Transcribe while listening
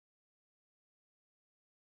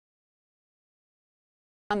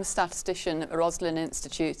I'm a statistician at the Roslin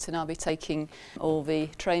Institute and I'll be taking all the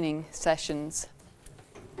training sessions.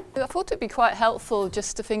 I thought it would be quite helpful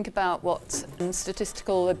just to think about what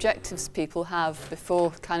statistical objectives people have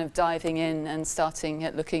before kind of diving in and starting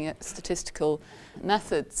at looking at statistical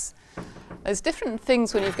methods. There's different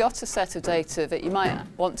things when you've got a set of data that you might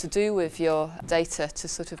want to do with your data to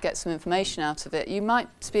sort of get some information out of it. You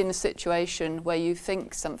might be in a situation where you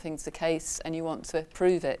think something's the case and you want to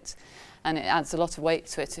prove it. And it adds a lot of weight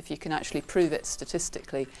to it if you can actually prove it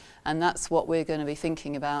statistically. And that's what we're going to be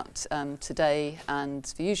thinking about today. And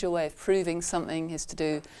the usual way of proving something is to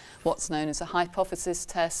do what's known as a hypothesis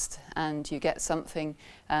test. And you get something,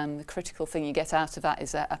 the critical thing you get out of that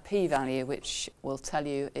is a p-value, which will tell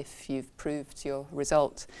you if you've proved your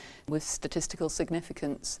result with statistical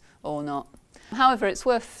significance or not. However, it's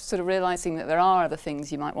worth sort of realising that there are other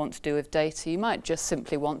things you might want to do with data. You might just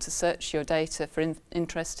simply want to search your data for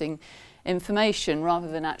interesting information rather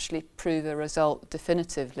than actually prove a result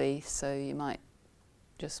definitively. So you might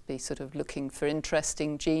just be sort of looking for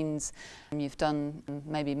interesting genes. You've done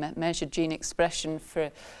maybe measured gene expression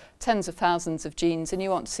for tens of thousands of genes and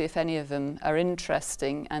you want to see if any of them are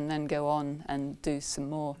interesting and then go on and do some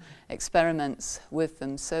more experiments with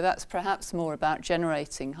them. So that's perhaps more about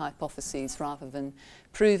generating hypotheses rather than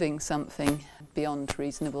proving something beyond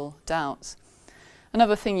reasonable doubt.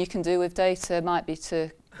 Another thing you can do with data might be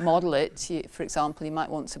to model it. For example, you might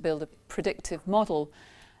want to build a predictive model.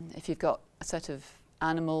 If you've got a set of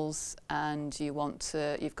animals and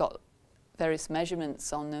you've got various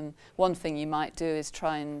measurements on them, one thing you might do is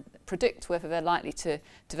try and predict whether they're likely to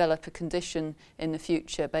develop a condition in the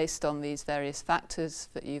future based on these various factors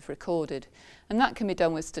that you've recorded. And that can be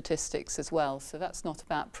done with statistics as well. So that's not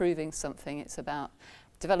about proving something, it's about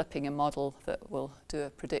developing a model that will do a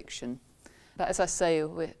prediction. But as I say,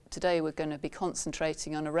 today we're going to be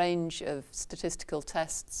concentrating on a range of statistical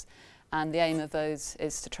tests, and the aim of those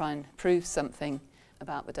is to try and prove something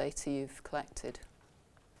about the data you've collected.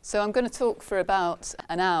 So I'm going to talk for about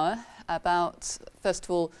an hour about, first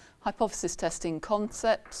of all, hypothesis testing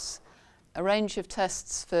concepts, a range of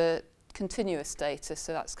tests for continuous data,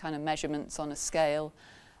 so that's kind of measurements on a scale.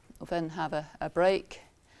 We'll then have a break,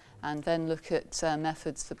 and then look at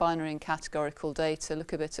methods for binary and categorical data,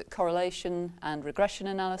 look a bit at correlation and regression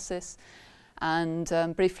analysis, and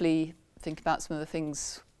briefly think about some of the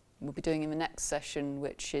things we'll be doing in the next session,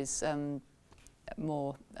 which is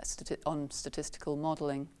more on statistical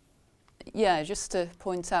modelling. Yeah, just to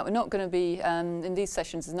point out, we're not going to be, in these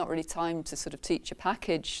sessions, there's not really time to sort of teach a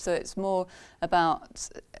package, so it's more about,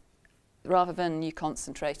 rather than you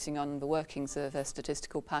concentrating on the workings of a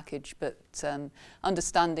statistical package, but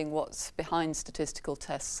understanding what's behind statistical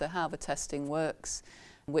tests, so how the testing works,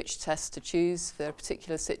 which tests to choose for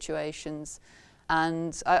particular situations.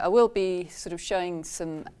 And I will be sort of showing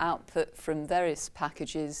some output from various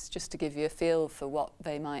packages just to give you a feel for what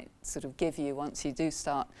they might sort of give you once you do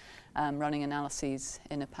start running analyses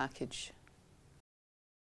in a package.